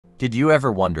Did you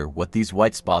ever wonder what these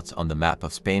white spots on the map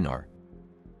of Spain are?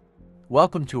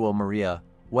 Welcome to Almeria.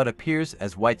 What appears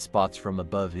as white spots from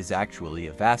above is actually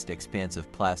a vast expanse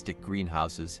of plastic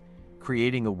greenhouses,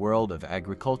 creating a world of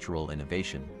agricultural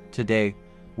innovation. Today,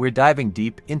 we're diving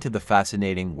deep into the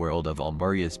fascinating world of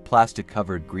Almeria's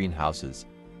plastic-covered greenhouses.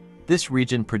 This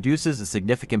region produces a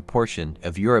significant portion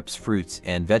of Europe's fruits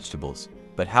and vegetables.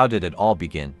 But how did it all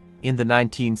begin? In the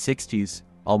 1960s,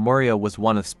 Almeria was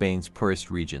one of Spain's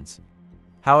poorest regions.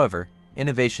 However,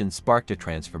 innovation sparked a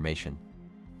transformation.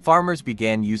 Farmers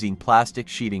began using plastic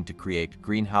sheeting to create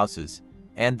greenhouses,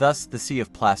 and thus the Sea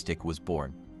of Plastic was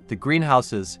born. The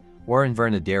greenhouses, or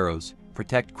invernaderos,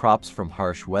 protect crops from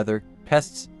harsh weather,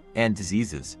 pests, and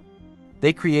diseases.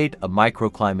 They create a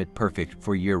microclimate perfect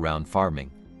for year-round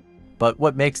farming. But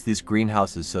what makes these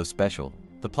greenhouses so special?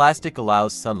 The plastic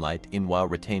allows sunlight in while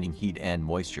retaining heat and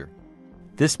moisture.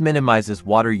 This minimizes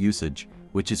water usage,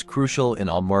 which is crucial in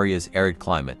Almeria's arid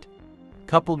climate.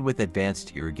 Coupled with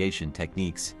advanced irrigation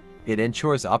techniques, it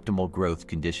ensures optimal growth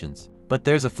conditions. But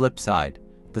there's a flip side.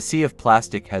 The Sea of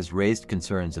Plastic has raised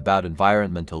concerns about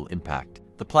environmental impact.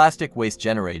 The plastic waste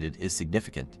generated is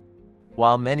significant.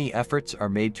 While many efforts are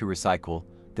made to recycle,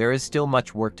 there is still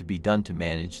much work to be done to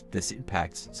manage this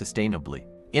impacts sustainably.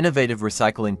 Innovative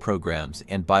recycling programs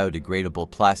and biodegradable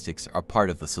plastics are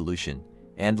part of the solution,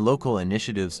 and local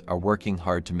initiatives are working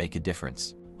hard to make a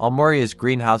difference. Almeria's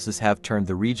greenhouses have turned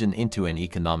the region into an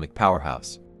economic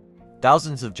powerhouse.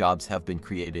 Thousands of jobs have been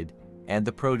created, and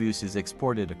the produce is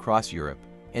exported across Europe,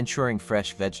 ensuring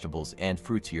fresh vegetables and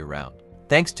fruits year-round.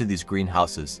 Thanks to these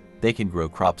greenhouses, they can grow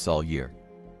crops all year.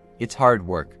 It's hard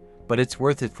work, but it's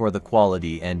worth it for the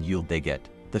quality and yield they get.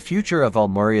 The future of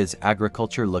Almeria's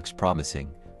agriculture looks promising,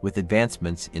 with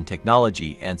advancements in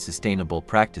technology and sustainable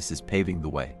practices paving the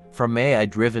way. From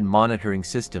AI-driven monitoring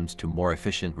systems to more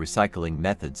efficient recycling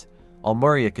methods,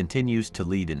 Almeria continues to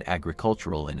lead in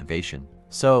agricultural innovation.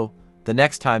 So, the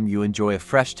next time you enjoy a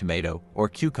fresh tomato or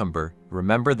cucumber,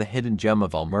 remember the hidden gem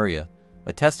of Almeria,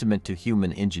 a testament to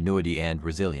human ingenuity and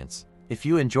resilience. If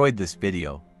you enjoyed this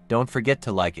video, don't forget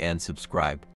to like and subscribe.